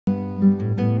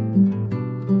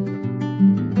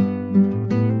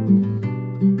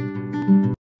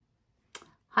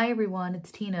Hi everyone,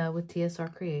 it's Tina with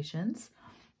TSR Creations.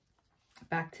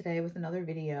 Back today with another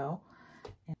video.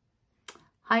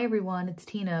 Hi everyone, it's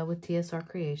Tina with TSR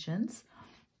Creations.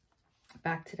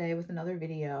 Back today with another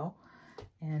video,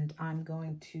 and I'm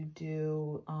going to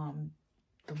do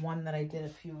the one that I did a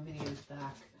few videos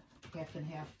back, half and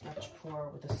half Dutch pour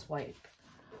with a swipe.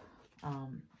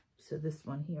 So this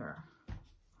one here,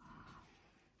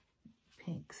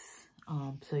 pinks.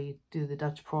 So you do the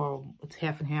Dutch pour, it's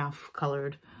half and half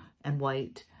colored and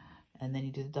white, and then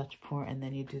you do the Dutch pour, and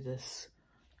then you do this,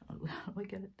 how do I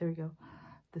get it? There we go.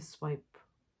 The swipe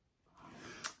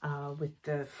with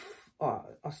the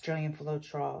Australian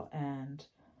FLUIDART and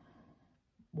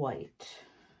white.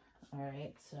 All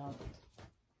right, so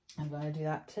I'm going to do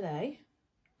that today.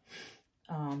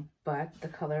 But the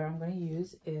color I'm going to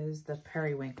use is the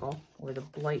Periwinkle, or the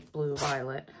light blue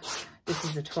violet. This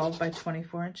is a 12 by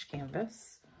 24 inch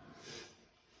canvas.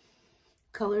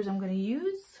 Colors I'm going to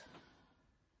use,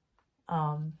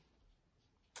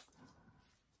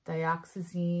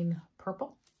 dioxazine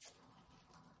purple,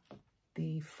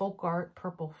 the FLUIDART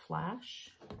purple flash,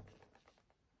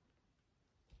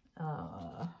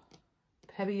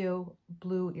 Periwinkle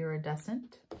blue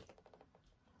iridescent,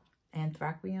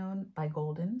 Anthraquinone by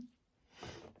Golden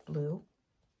blue,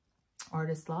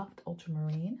 Artist Loft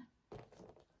ultramarine,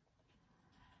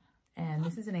 and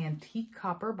this is an antique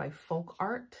copper by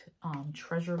FLUIDART,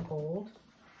 Treasure Gold.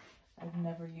 I've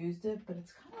never used it, but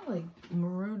it's kind of like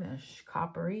maroonish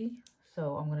coppery,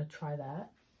 so I'm going to try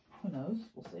that. Who knows?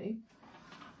 We'll see.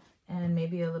 And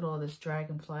maybe a little of this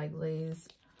Dragonfly glaze,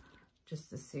 just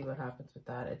to see what happens with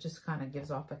that. It just kind of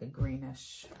gives off like a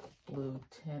greenish blue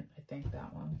tint, I think,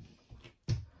 that one.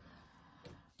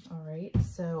 All right,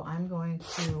 so I'm going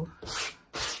to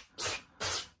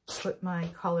put my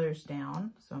colors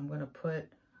down. So I'm going to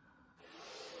put,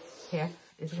 half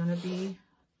is going to be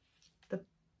the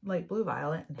light blue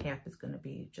violet, and half is going to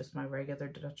be just my regular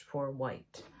Dutch pour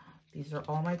white. These are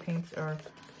all my paints are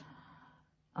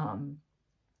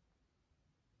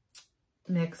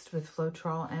mixed with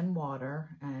FLUIDART and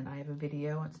water, and I have a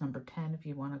video, it's number 10, if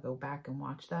you want to go back and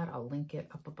watch that. I'll link it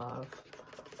up above,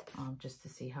 just to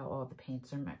see how all the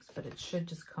paints are mixed, but it should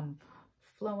just come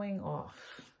flowing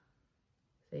off.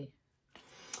 See?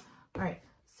 All right,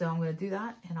 so I'm going to do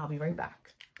that, and I'll be right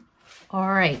back.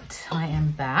 All right, I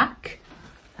am back.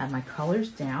 I have my colors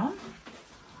down,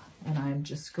 and I'm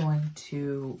just going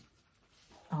to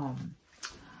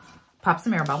pop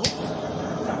some air bubbles.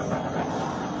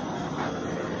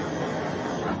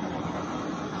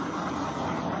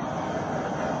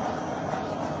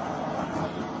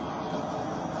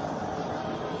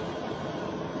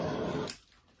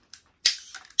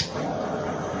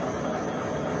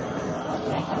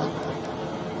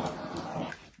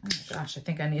 Gosh, I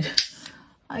think I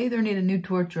either need a new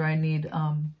torch or I need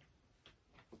more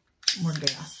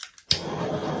gas.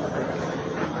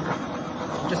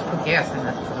 Just put gas in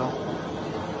it, so.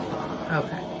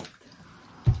 Okay.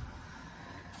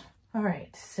 All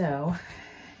right, so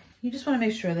you just want to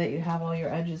make sure that you have all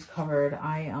your edges covered.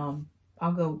 I'll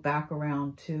go back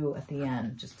around too at the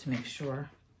end just to make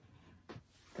sure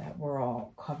that we're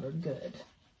all covered good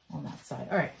on that side.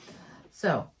 All right,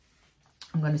 so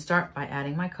I'm going to start by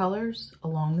adding my colors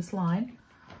along this line.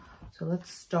 So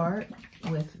let's start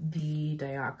with the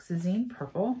dioxazine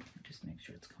purple. Just make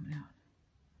sure it's coming out.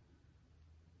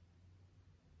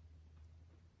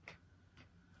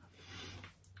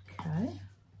 Okay.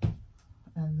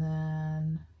 And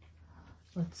then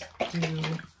let's do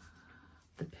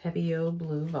the Periwinkle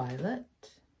blue violet.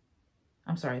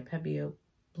 I'm sorry, Periwinkle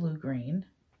blue green.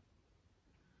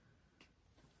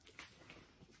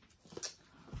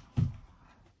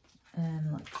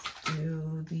 And let's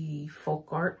do the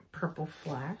FLUIDART purple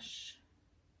flash.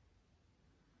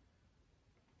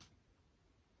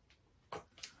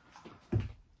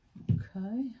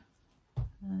 Okay.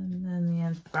 And then the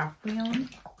Anthraquinone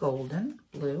golden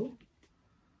blue.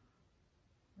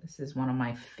 This is one of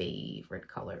my favorite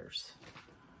colors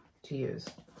to use.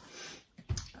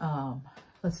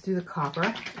 Let's do the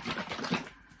copper,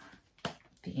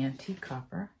 the antique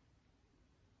copper.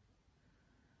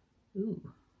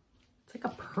 Ooh. It's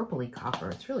like a purpley copper.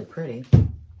 It's really pretty.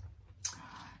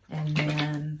 And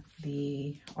then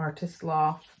the Artist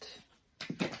Loft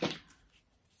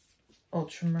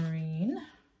ultramarine.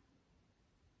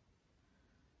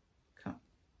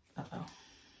 Uh-oh,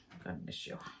 I've got an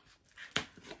issue.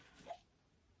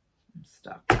 I'm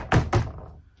stuck.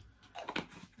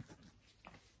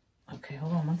 Okay,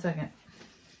 hold on one second.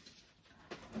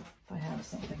 If I have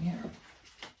something here.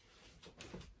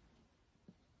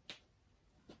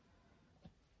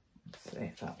 Let's see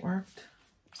if that worked.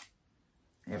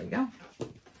 There we go.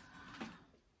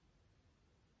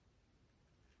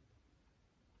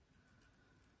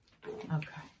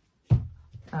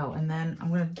 and then I'm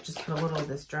going to just put a little of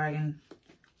this Dragon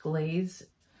Glaze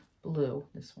Blue.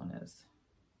 This one is.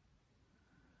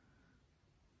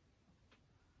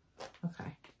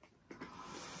 Okay.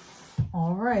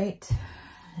 All right.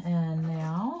 And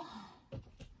now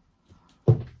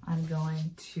I'm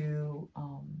going to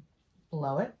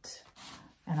blow it.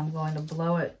 And I'm going to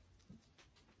blow it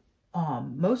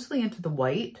mostly into the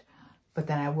white, but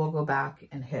then I will go back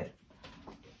and hit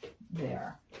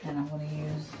there. And I'm going to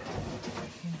use, if I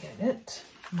can get it,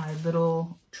 my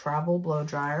little travel blow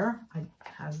dryer. It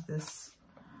has this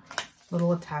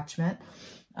little attachment.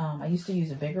 I used to use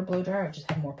a bigger blow dryer. It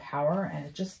just had more power, and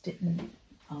it just didn't,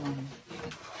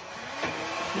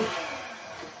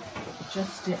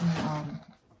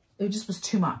 it just was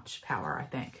too much power, I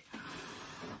think.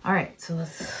 All right, so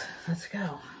let's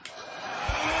go.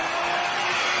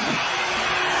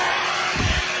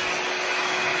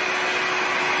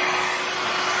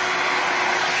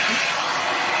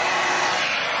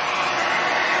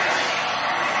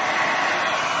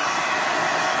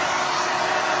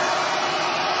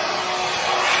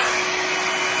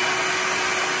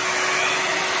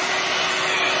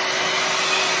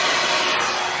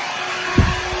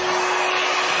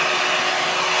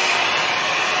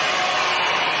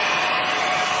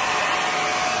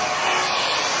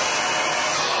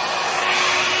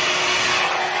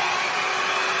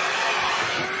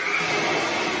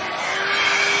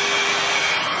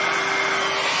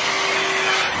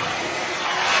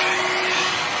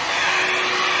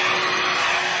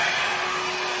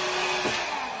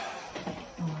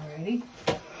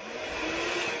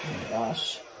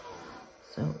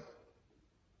 So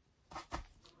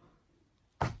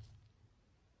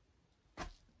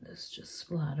this just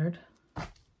splattered.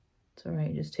 It's all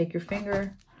right. Just take your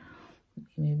finger,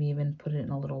 maybe even put it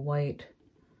in a little white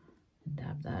and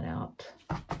dab that out.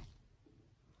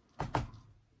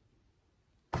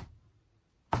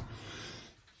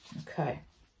 Okay.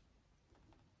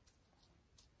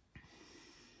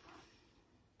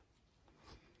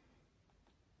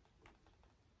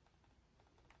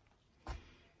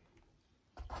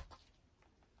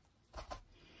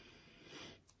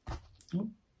 Oh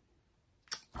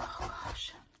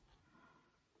gosh.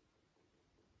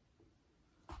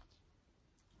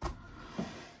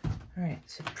 All right,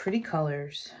 so pretty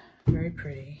colors, very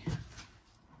pretty.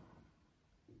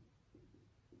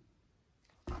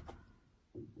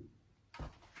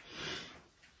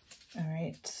 All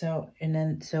right, so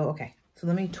okay, so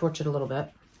let me torch it a little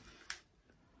bit.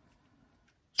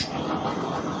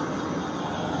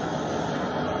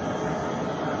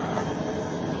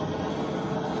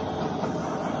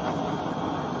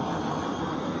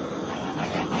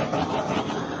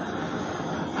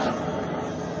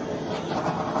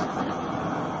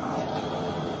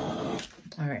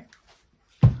 All right,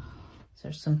 so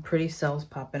there's some pretty cells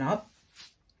popping up.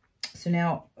 So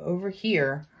now over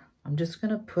here, I'm just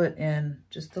gonna put in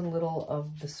just a little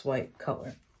of this white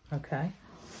color, okay?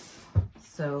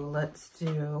 So let's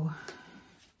do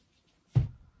the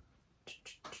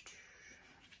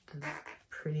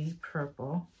pretty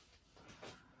purple.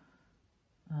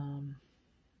 I'm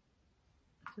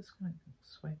just gonna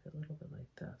swipe it a little bit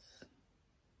like this.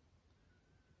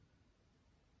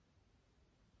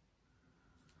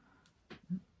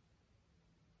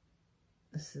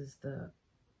 This is the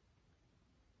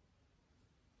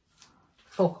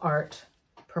Folk Art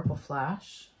Purple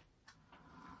Flash.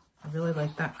 I really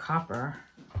like that copper,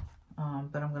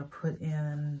 but I'm going to put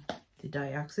in the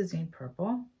Dioxazine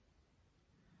Purple.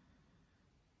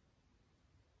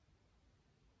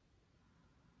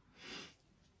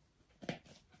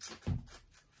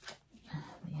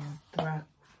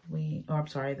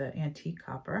 The Antique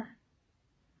Copper.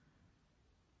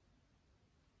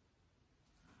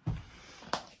 And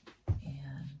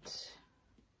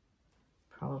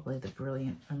probably the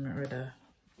Brilliant, or the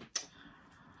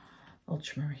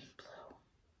Ultramarine Blue.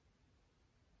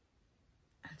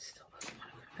 And still doesn't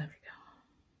want to work. There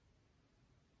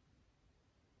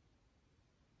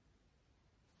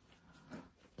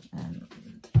we go. And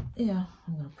yeah,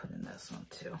 I'm going to put in this one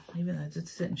too, even though it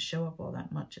didn't show up all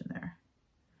that much in there.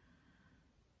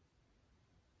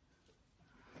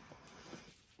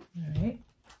 All right.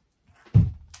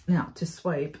 Now to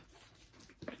swipe,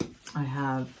 I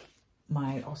have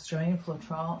my Australian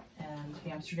Floetrol and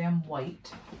Amsterdam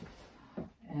White,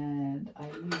 and I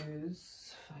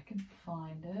use, if I can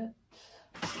find it,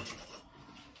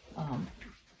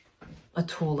 a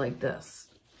tool like this,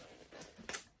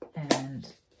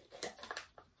 and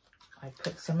I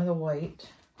put some of the white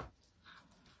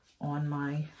on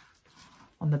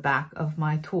the back of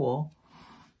my tool,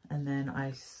 and then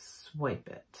I swipe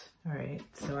it. All right,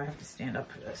 so I have to stand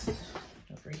up for this.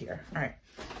 over here. All right,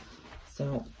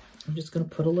 so I'm just gonna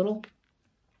put a little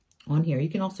on here. You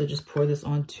can also just pour this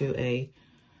onto and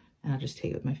I'll just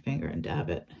take it with my finger and dab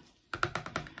it.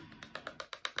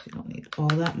 You don't need all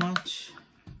that much.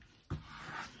 All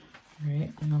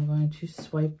right, and I'm going to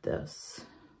swipe this.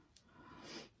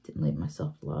 Didn't leave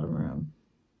myself a lot of room.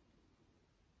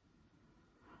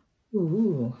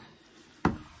 Ooh.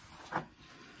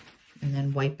 And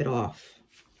then wipe it off.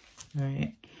 All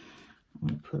right, I'm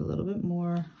gonna put a little bit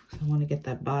more because I want to get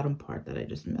that bottom part that I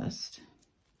just missed.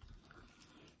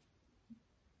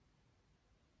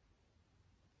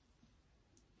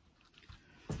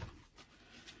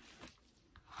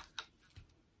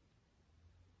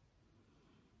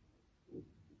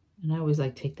 And I always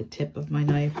like take the tip of my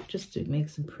knife just to make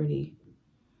some pretty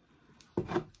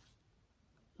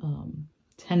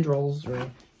tendrils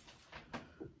or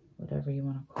whatever you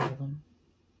want to call them.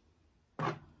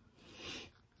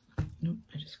 Nope,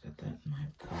 I just got that in my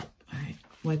cup. All right,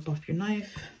 wipe off your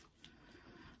knife.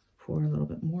 Pour a little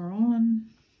bit more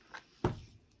on.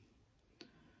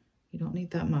 You don't need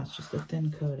that much, just a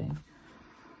thin coating.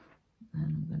 And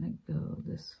I'm gonna go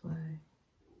this way.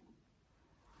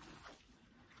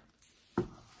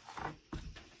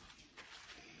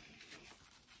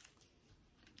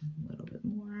 A little bit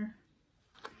more.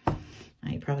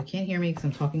 Now you probably can't hear me because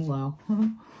I'm talking low.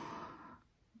 That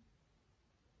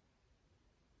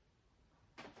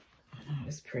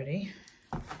was pretty.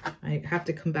 I have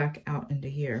to come back out into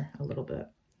here a little bit.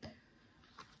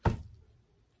 A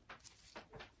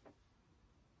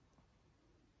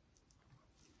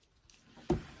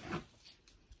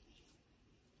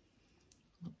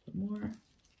little bit more.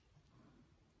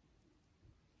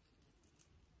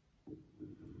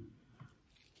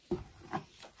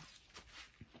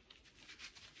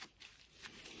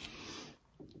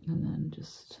 And then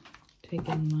just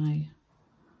taking my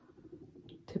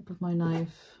tip of my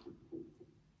knife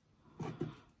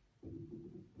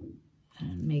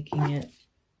and making it,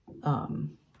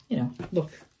 you know,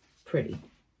 look pretty.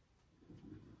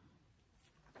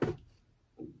 I'm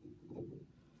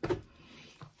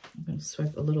going to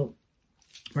swipe a little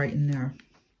right in there.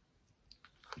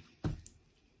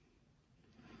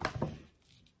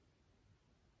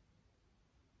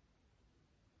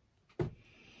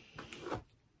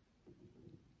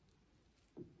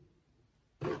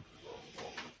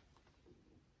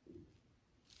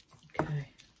 Okay.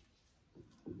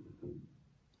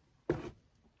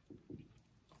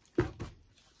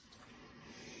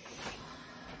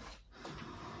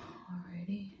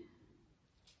 Alrighty.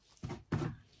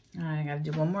 I gotta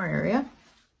do one more area.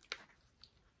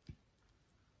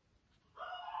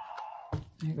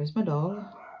 There goes my dog.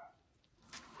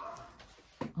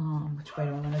 Which way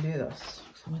do I want to do this?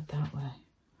 Because I went that way.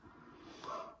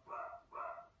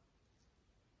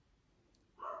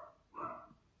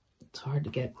 It's hard to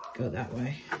go that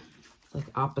way. It's like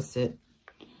opposite.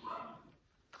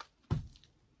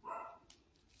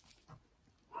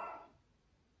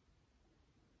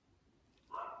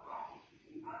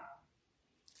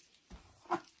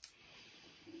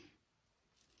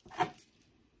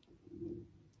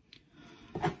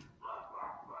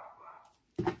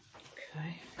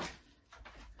 Okay.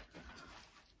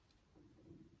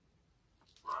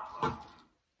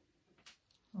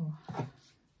 Oh.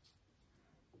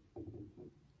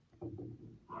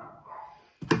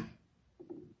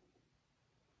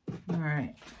 All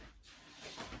right,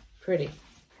 pretty.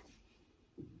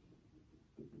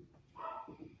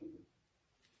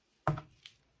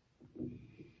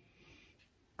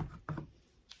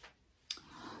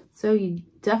 So you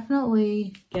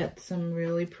definitely get some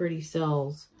really pretty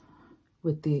cells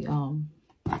with the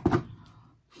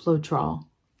FLUIDART,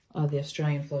 the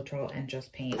Australian FLUIDART, and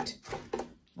just paint.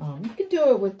 You can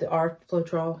do it with the our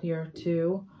FLUIDART here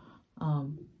too,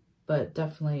 but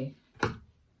definitely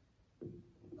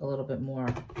a little bit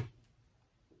more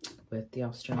with the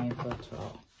Australian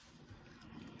FLUIDART.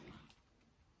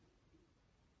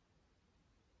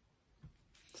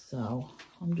 So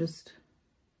I'm just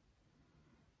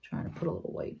trying to put a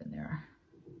little white in there.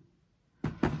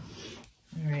 All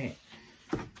right.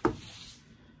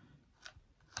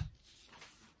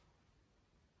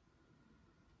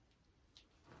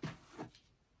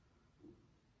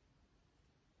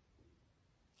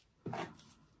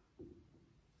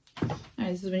 All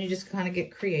right, this is when you just kind of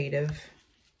get creative.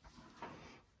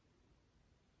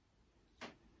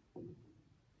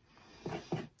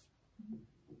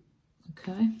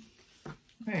 Okay. All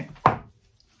right. I'm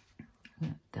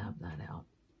gonna dab that out.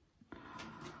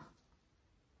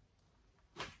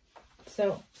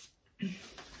 So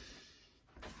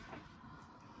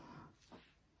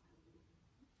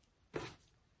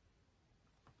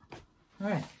all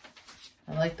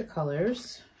I like the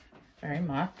colors very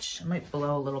much. I might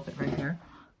blow a little bit right here.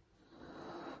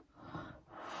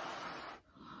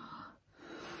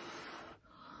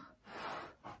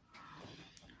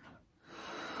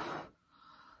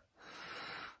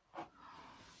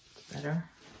 Better.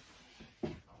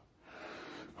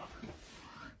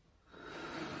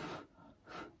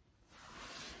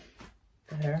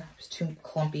 Better. It's too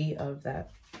clumpy of that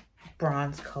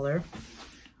bronze color.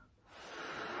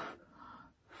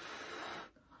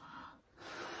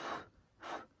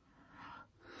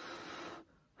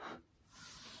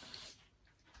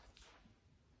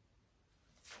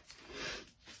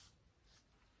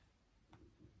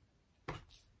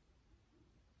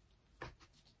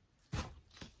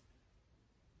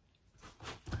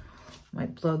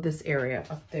 Might blow this area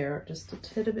up there just a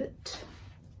titty bit.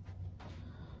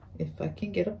 If I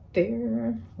can get up there.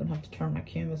 I'm gonna have to turn my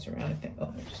canvas around, I think. Oh,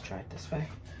 let me just try it this way.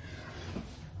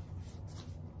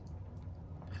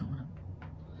 I don't wanna...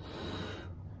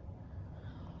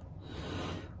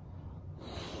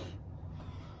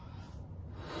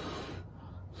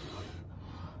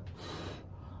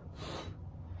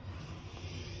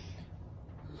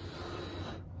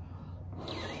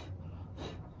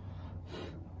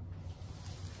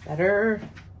 Better.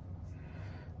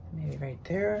 Maybe right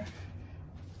there.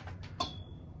 I'm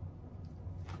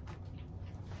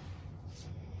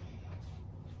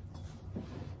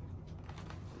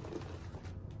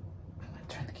gonna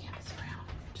turn the canvas around.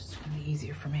 Just gonna be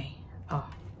easier for me. Oh,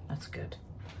 that's good.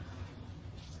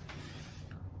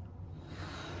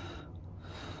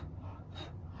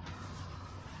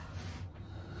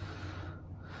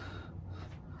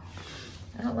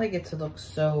 I don't like it to look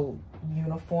so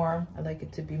uniform. I like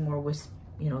it to be more a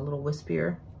little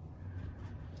wispier.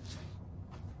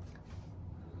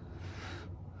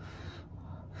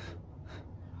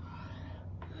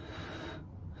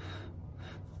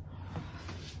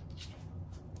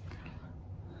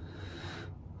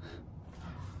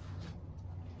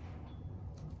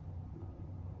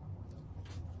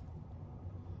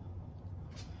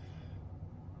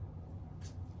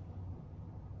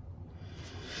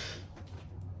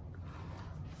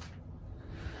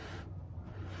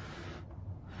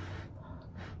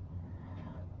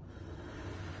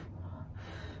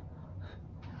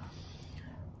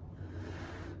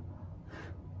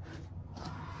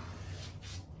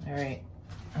 All right,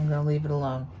 I'm gonna leave it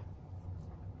alone.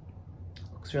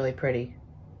 Looks really pretty.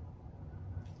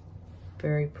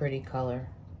 Very pretty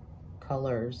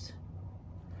colors.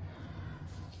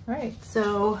 All right,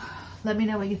 so let me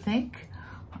know what you think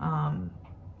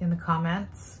in the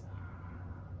comments.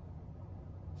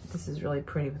 This is really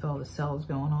pretty with all the cells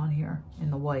going on here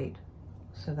in the white.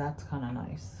 So that's kind of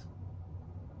nice.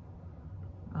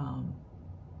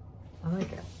 I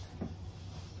like it,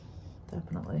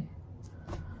 definitely.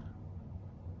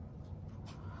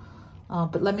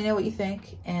 But let me know what you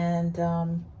think, and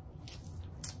I'm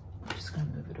just gonna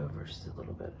move it over just a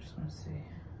little bit. Just wanna see.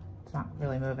 It's not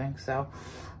really moving, so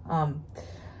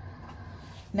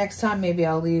next time maybe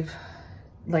I'll leave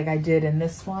like I did in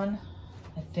this one.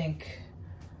 I think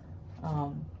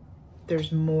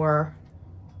there's more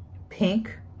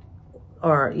pink,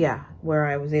 or yeah, where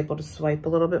I was able to swipe a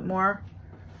little bit more.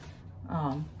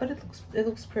 But it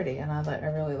looks pretty, and I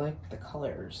really like the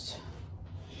colors.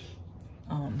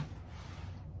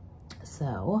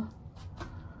 So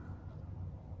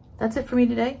that's it for me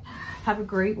today. Have a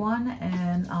great one,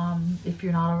 and if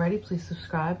you're not already, please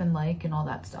subscribe and like and all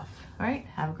that stuff. All right,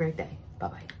 have a great day.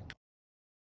 Bye-bye.